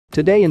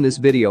Today in this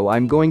video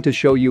I'm going to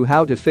show you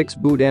how to fix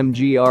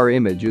BOOTMGR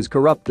images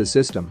corrupt the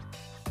system.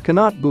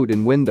 Cannot boot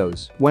in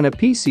Windows. When a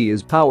PC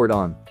is powered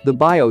on, the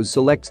BIOS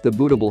selects the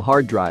bootable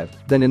hard drive,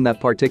 then in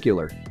that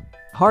particular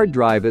hard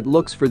drive it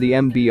looks for the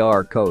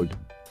MBR code.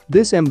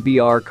 This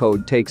MBR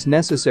code takes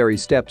necessary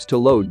steps to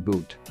load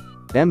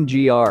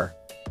BOOTMGR.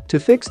 To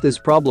fix this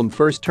problem,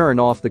 first turn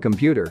off the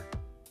computer.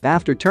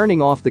 After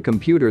turning off the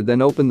computer,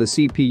 then open the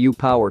CPU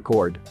power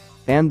cord.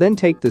 And then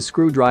take the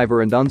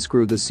screwdriver and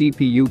unscrew the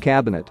CPU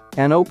cabinet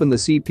and open the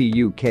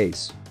CPU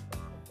case.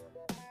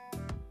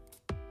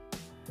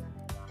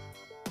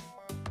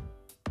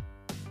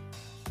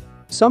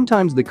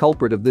 Sometimes the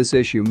culprit of this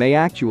issue may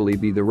actually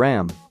be the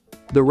RAM.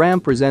 The RAM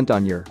present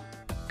on your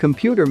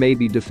computer may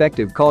be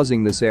defective,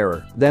 causing this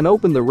error. Then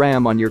open the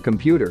RAM on your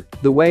computer.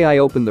 The way I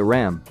open the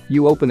RAM,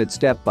 you open it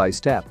step by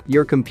step.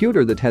 Your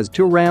computer that has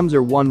 2 RAMs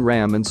or 1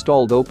 RAM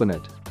installed, open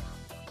it.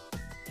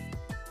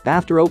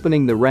 After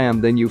opening the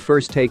RAM, then you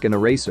first take an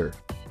eraser.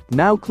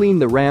 Now clean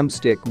the RAM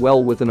stick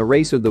well with an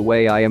eraser the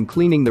way I am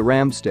cleaning the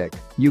RAM stick.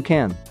 You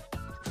can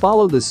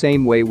follow the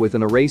same way with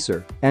an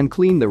eraser and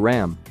clean the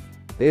RAM.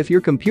 If your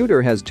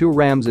computer has 2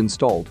 RAMs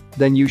installed,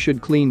 then you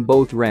should clean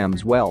both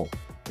RAMs well.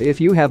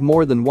 If you have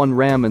more than 1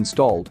 RAM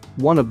installed,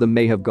 one of them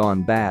may have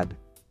gone bad.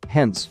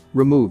 Hence,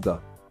 remove the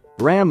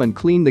RAM and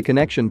clean the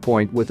connection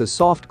point with a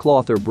soft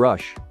cloth or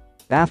brush.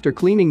 After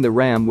cleaning the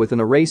RAM with an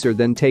eraser,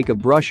 then take a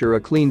brush or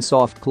a clean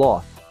soft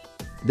cloth.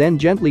 Then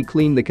gently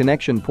clean the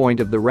connection point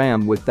of the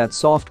RAM with that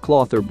soft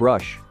cloth or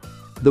brush.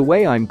 The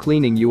way I'm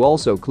cleaning, you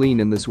also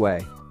clean in this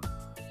way.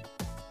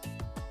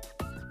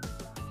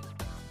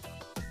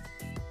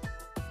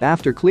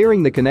 After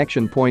clearing the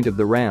connection point of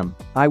the RAM,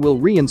 I will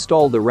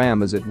reinstall the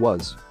RAM as it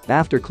was.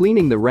 After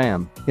cleaning the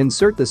RAM,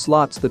 insert the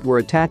slots that were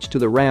attached to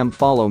the RAM.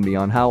 Follow me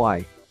on how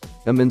I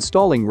am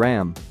installing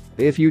RAM.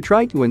 If you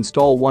try to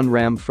install one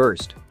RAM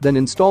first, then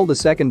install the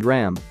second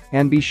RAM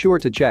and be sure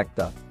to check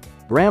the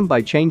RAM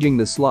by changing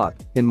the slot.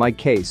 In my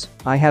case,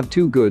 I have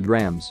 2 good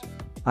RAMs.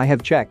 I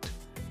have checked.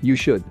 You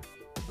should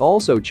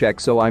also check,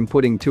 so I'm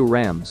putting 2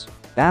 RAMs.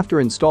 After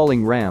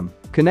installing RAM,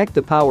 connect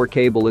the power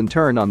cable and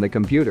turn on the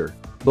computer.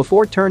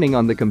 Before turning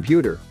on the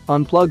computer,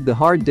 unplug the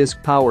hard disk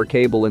power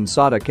cable and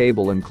SATA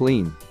cable and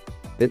clean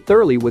it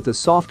thoroughly with a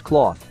soft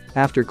cloth.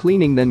 After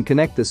cleaning, then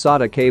connect the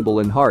SATA cable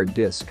and hard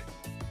disk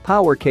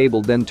power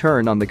cable, then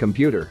turn on the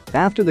computer.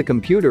 After the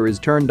computer is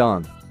turned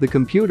on, the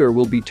computer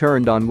will be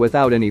turned on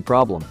without any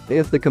problem.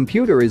 If the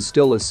computer is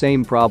still the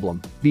same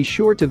problem, be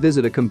sure to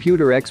visit a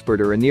computer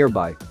expert or a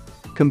nearby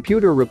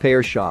computer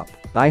repair shop.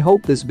 I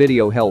hope this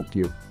video helped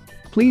you.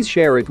 Please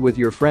share it with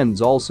your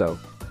friends also.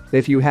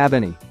 If you have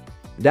any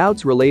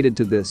doubts related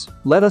to this,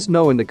 let us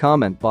know in the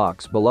comment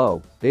box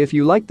below. If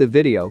you liked the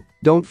video,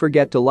 don't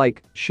forget to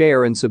like,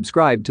 share and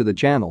subscribe to the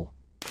channel.